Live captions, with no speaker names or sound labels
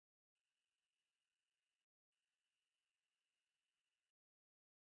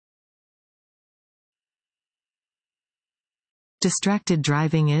Distracted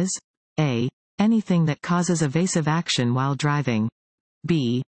driving is A. Anything that causes evasive action while driving.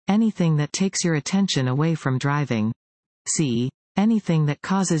 B. Anything that takes your attention away from driving. C. Anything that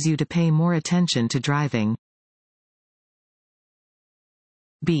causes you to pay more attention to driving.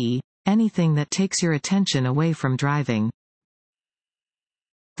 B. Anything that takes your attention away from driving.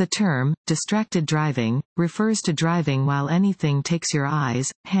 The term, distracted driving, refers to driving while anything takes your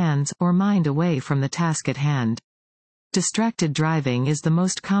eyes, hands, or mind away from the task at hand. Distracted driving is the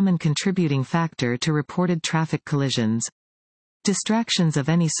most common contributing factor to reported traffic collisions. Distractions of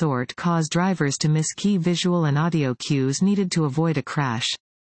any sort cause drivers to miss key visual and audio cues needed to avoid a crash.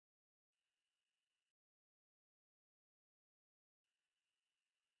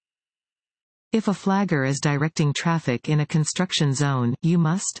 If a flagger is directing traffic in a construction zone, you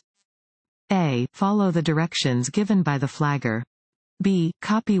must A. Follow the directions given by the flagger. B.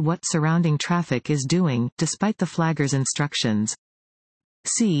 Copy what surrounding traffic is doing, despite the flagger's instructions.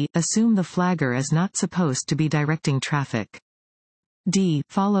 C. Assume the flagger is not supposed to be directing traffic. D.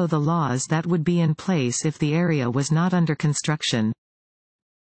 Follow the laws that would be in place if the area was not under construction.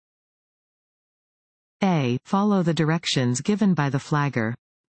 A. Follow the directions given by the flagger.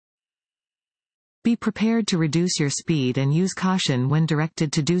 Be prepared to reduce your speed and use caution when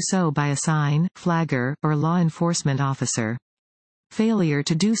directed to do so by a sign, flagger, or law enforcement officer. Failure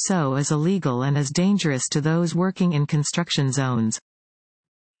to do so is illegal and is dangerous to those working in construction zones.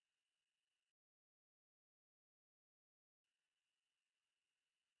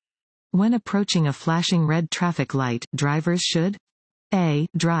 When approaching a flashing red traffic light, drivers should A.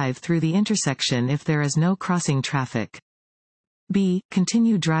 Drive through the intersection if there is no crossing traffic. B.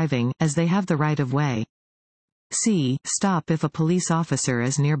 Continue driving, as they have the right of way. C. Stop if a police officer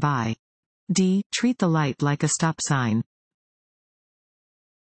is nearby. D. Treat the light like a stop sign.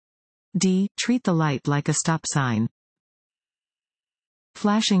 D. Treat the light like a stop sign.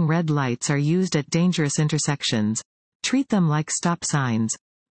 Flashing red lights are used at dangerous intersections. Treat them like stop signs.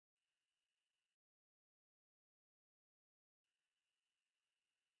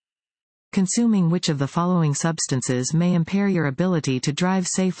 Consuming which of the following substances may impair your ability to drive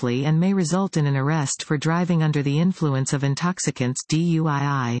safely and may result in an arrest for driving under the influence of intoxicants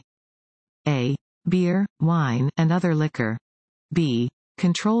DUII. A. Beer, wine, and other liquor. B.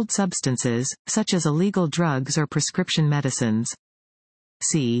 Controlled substances, such as illegal drugs or prescription medicines.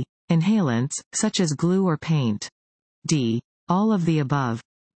 C. Inhalants, such as glue or paint. D. All of the above.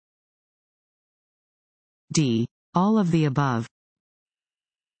 D. All of the above.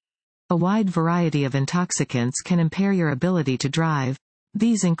 A wide variety of intoxicants can impair your ability to drive.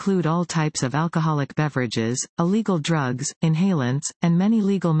 These include all types of alcoholic beverages, illegal drugs, inhalants, and many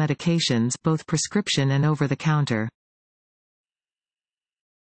legal medications, both prescription and over-the-counter.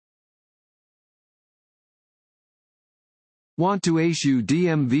 Want to ace your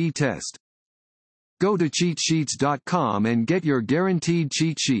DMV test? Go to cheatsheets.com and get your guaranteed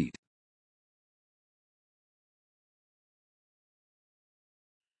cheat sheet.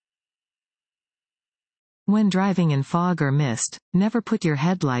 When driving in fog or mist, never put your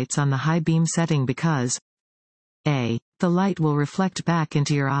headlights on the high beam setting because A. The light will reflect back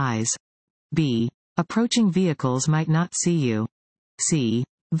into your eyes. B. Approaching vehicles might not see you. C.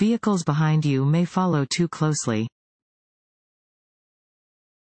 Vehicles behind you may follow too closely.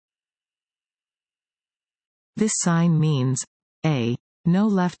 This sign means A. No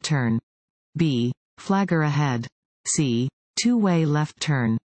left turn. B. Flagger ahead. C. Two-way left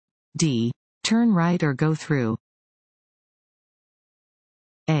turn. D. Turn right or go through.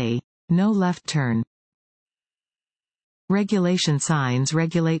 A. No left turn. Regulation signs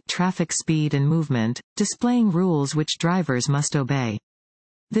regulate traffic speed and movement, displaying rules which drivers must obey.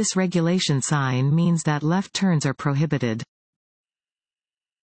 This regulation sign means that left turns are prohibited.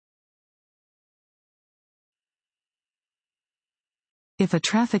 If a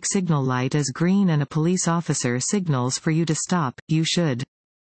traffic signal light is green and a police officer signals for you to stop, you should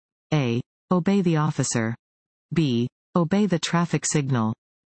A. Obey the officer. B. Obey the traffic signal.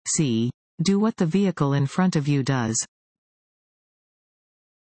 C. Do what the vehicle in front of you does.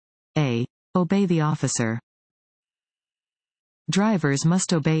 A. Obey the officer. Drivers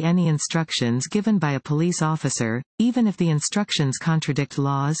must obey any instructions given by a police officer, even if the instructions contradict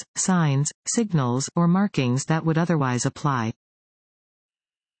laws, signs, signals, or markings that would otherwise apply.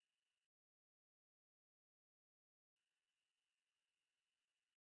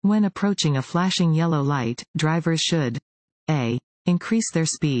 When approaching a flashing yellow light, drivers should A. Increase their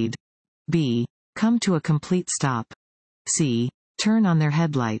speed. B. Come to a complete stop. C. Turn on their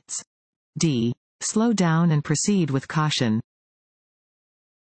headlights. D. Slow down and proceed with caution.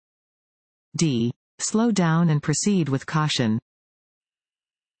 D. Slow down and proceed with caution.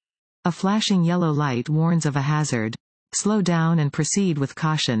 A flashing yellow light warns of a hazard. Slow down and proceed with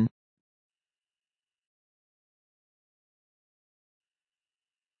caution.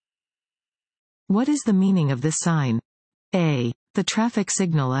 What is the meaning of this sign? A. The traffic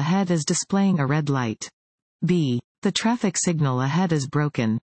signal ahead is displaying a red light. B. The traffic signal ahead is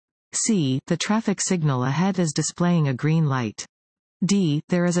broken. C. The traffic signal ahead is displaying a green light. D.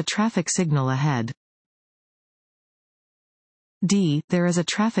 There is a traffic signal ahead. D. There is a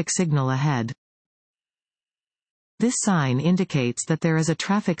traffic signal ahead. This sign indicates that there is a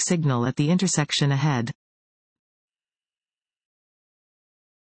traffic signal at the intersection ahead.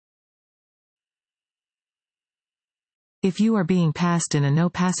 If you are being passed in a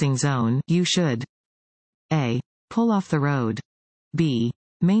no-passing zone, you should A. Pull off the road. B.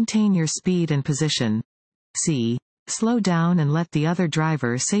 Maintain your speed and position. C. Slow down and let the other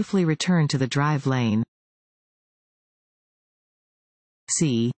driver safely return to the drive lane.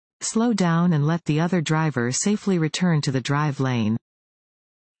 C. Slow down and let the other driver safely return to the drive lane.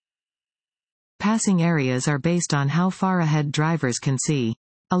 Passing areas are based on how far ahead drivers can see.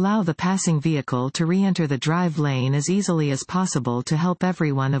 Allow the passing vehicle to re-enter the drive lane as easily as possible to help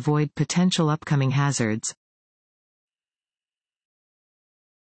everyone avoid potential upcoming hazards.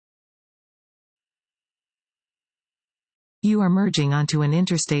 You are merging onto an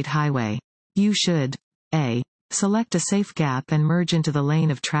interstate highway. You should A. Select a safe gap and merge into the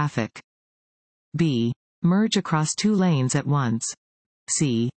lane of traffic. B. Merge across two lanes at once.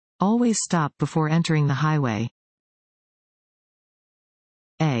 C. Always stop before entering the highway.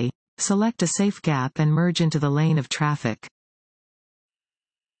 A. Select a safe gap and merge into the lane of traffic.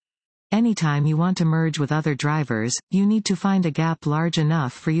 Anytime you want to merge with other drivers, you need to find a gap large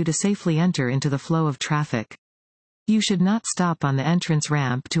enough for you to safely enter into the flow of traffic. You should not stop on the entrance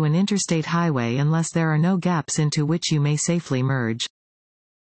ramp to an interstate highway unless there are no gaps into which you may safely merge.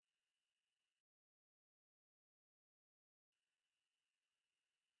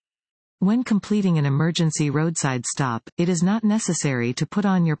 When completing an emergency roadside stop, it is not necessary to put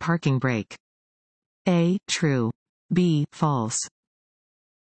on your parking brake. A. True. B. False.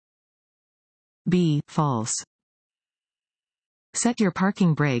 B. False. Set your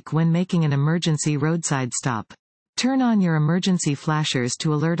parking brake when making an emergency roadside stop. Turn on your emergency flashers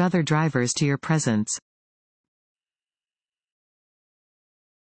to alert other drivers to your presence.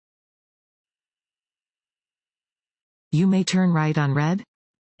 You may turn right on red.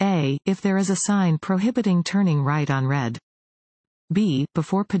 A. If there is a sign prohibiting turning right on red. B.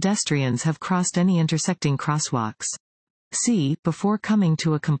 Before pedestrians have crossed any intersecting crosswalks. C. Before coming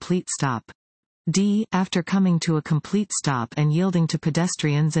to a complete stop. D. After coming to a complete stop and yielding to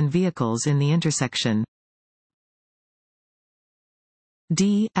pedestrians and vehicles in the intersection.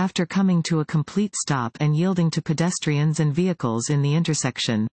 D. After coming to a complete stop and yielding to pedestrians and vehicles in the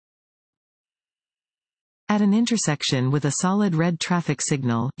intersection. At an intersection with a solid red traffic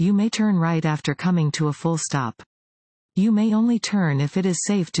signal, you may turn right after coming to a full stop. You may only turn if it is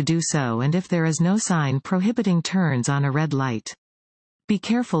safe to do so and if there is no sign prohibiting turns on a red light. Be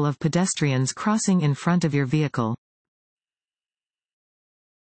careful of pedestrians crossing in front of your vehicle.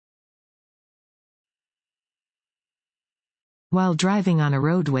 While driving on a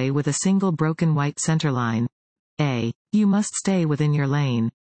roadway with a single broken white centerline. A. You must stay within your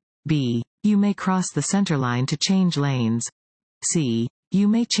lane. B. You may cross the centerline to change lanes. C. You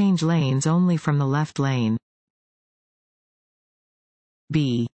may change lanes only from the left lane.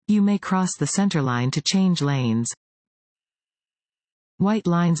 B. You may cross the centerline to change lanes. White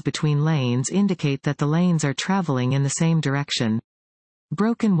lines between lanes indicate that the lanes are traveling in the same direction.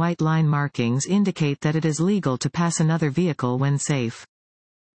 Broken white line markings indicate that it is legal to pass another vehicle when safe.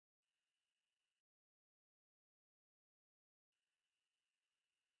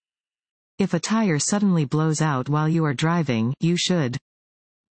 If a tire suddenly blows out while you are driving, you should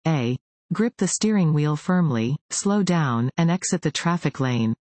A. Grip the steering wheel firmly, slow down, and exit the traffic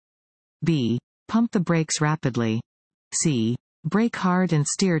lane. B. Pump the brakes rapidly. C. Brake hard and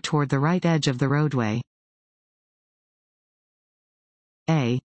steer toward the right edge of the roadway.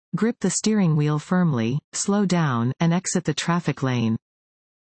 A. Grip the steering wheel firmly, slow down, and exit the traffic lane.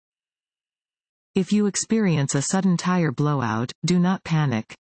 If you experience a sudden tire blowout, do not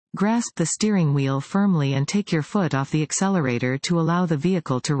panic. Grasp the steering wheel firmly and take your foot off the accelerator to allow the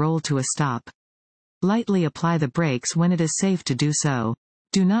vehicle to roll to a stop. Lightly apply the brakes when it is safe to do so.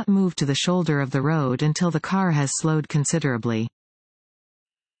 Do not move to the shoulder of the road until the car has slowed considerably.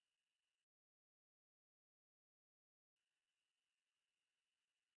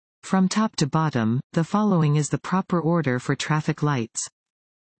 From top to bottom, the following is the proper order for traffic lights.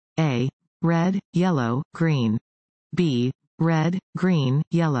 A. Red, yellow, green. B. Red, green,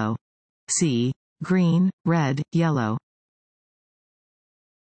 yellow. C. Green, red, yellow.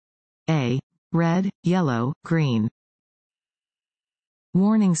 A. Red, yellow, green.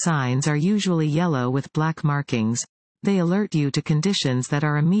 Warning signs are usually yellow with black markings. They alert you to conditions that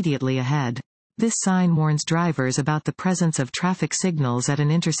are immediately ahead. This sign warns drivers about the presence of traffic signals at an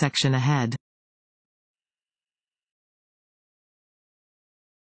intersection ahead.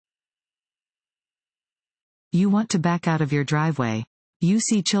 You want to back out of your driveway. You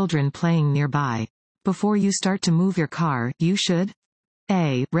see children playing nearby. Before you start to move your car, you should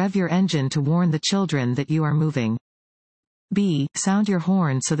A. Rev your engine to warn the children that you are moving. B. Sound your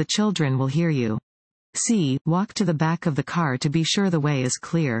horn so the children will hear you. C. Walk to the back of the car to be sure the way is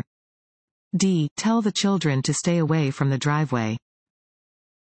clear. D. Tell the children to stay away from the driveway.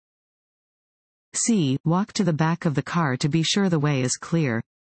 C. Walk to the back of the car to be sure the way is clear.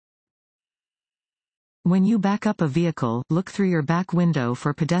 When you back up a vehicle, look through your back window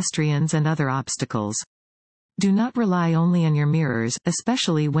for pedestrians and other obstacles. Do not rely only on your mirrors,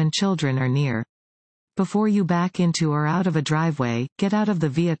 especially when children are near. Before you back into or out of a driveway, get out of the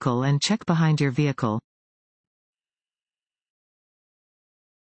vehicle and check behind your vehicle.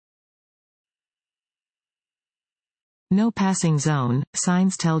 No passing zone.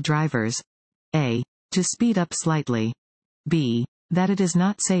 Signs tell drivers A. To speed up slightly. B. That it is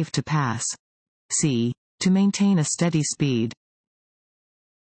not safe to pass. C. To maintain a steady speed.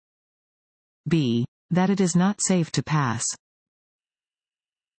 B. That it is not safe to pass.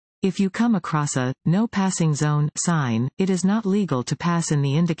 If you come across a "No Passing Zone" sign, it is not legal to pass in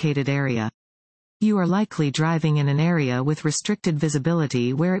the indicated area. You are likely driving in an area with restricted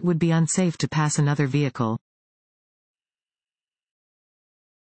visibility where it would be unsafe to pass another vehicle.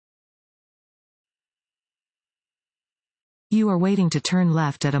 You are waiting to turn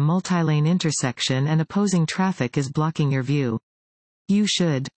left at a multi-lane intersection and opposing traffic is blocking your view. You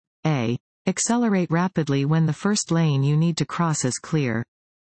should A. Accelerate rapidly when the first lane you need to cross is clear.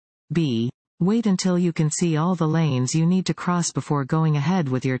 B. Wait until you can see all the lanes you need to cross before going ahead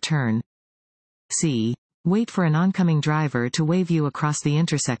with your turn. C. Wait for an oncoming driver to wave you across the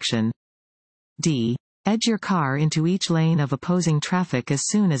intersection. D. Edge your car into each lane of opposing traffic as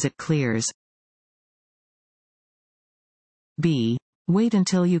soon as it clears. B. Wait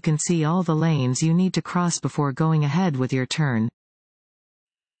until you can see all the lanes you need to cross before going ahead with your turn.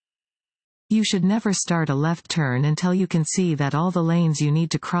 You should never start a left turn until you can see that all the lanes you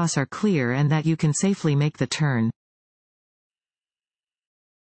need to cross are clear and that you can safely make the turn.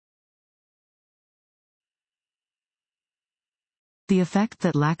 The effect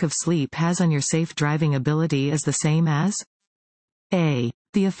that lack of sleep has on your safe driving ability is the same as A.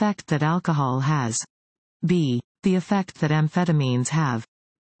 The effect that alcohol has. B. The effect that amphetamines have.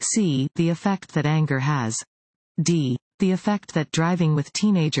 C. The effect that anger has. D. The effect that driving with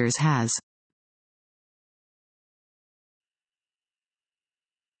teenagers has.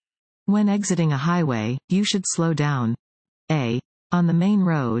 When exiting a highway, you should slow down. A. On the main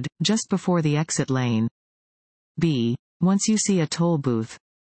road, just before the exit lane. B. Once you see a toll booth.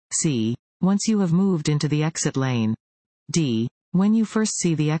 C. Once you have moved into the exit lane. D. When you first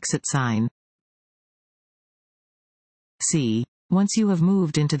see the exit sign. C. Once you have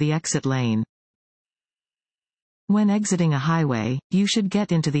moved into the exit lane. When exiting a highway, you should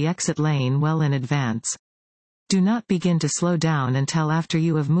get into the exit lane well in advance. Do not begin to slow down until after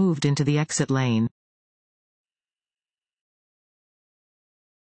you have moved into the exit lane.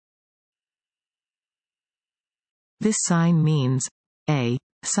 This sign means A.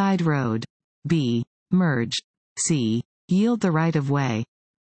 Side road. B. Merge. C. Yield the right of way.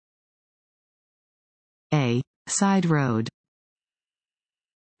 A. Side road.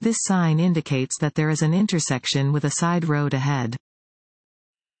 This sign indicates that there is an intersection with a side road ahead.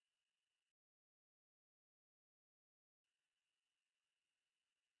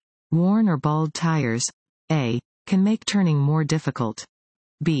 Worn or bald tires. A. Can make turning more difficult.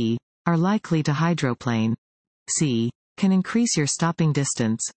 B. Are likely to hydroplane. C. Can increase your stopping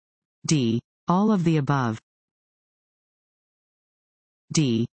distance. D. All of the above.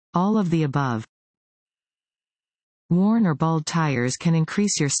 D. All of the above. Worn or bald tires can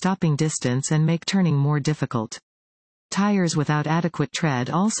increase your stopping distance and make turning more difficult. Tires without adequate tread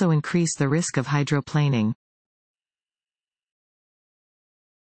also increase the risk of hydroplaning.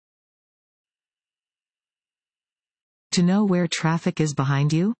 To know where traffic is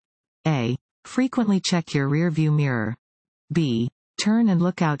behind you? A. Frequently check your rearview mirror. B. Turn and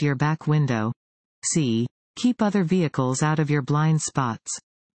look out your back window. C. Keep other vehicles out of your blind spots.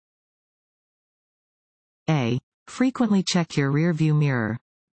 A. Frequently check your rearview mirror.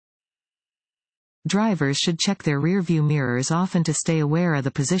 Drivers should check their rearview mirrors often to stay aware of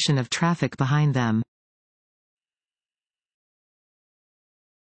the position of traffic behind them.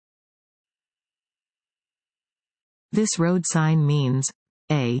 This road sign means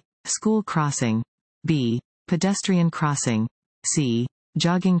A. School crossing, B. Pedestrian crossing, C.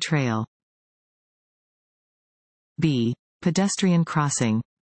 Jogging trail. B. Pedestrian crossing.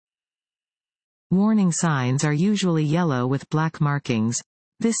 Warning signs are usually yellow with black markings.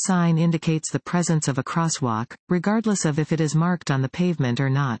 This sign indicates the presence of a crosswalk, regardless of if it is marked on the pavement or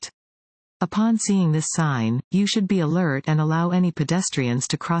not. Upon seeing this sign, you should be alert and allow any pedestrians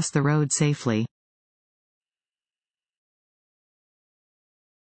to cross the road safely.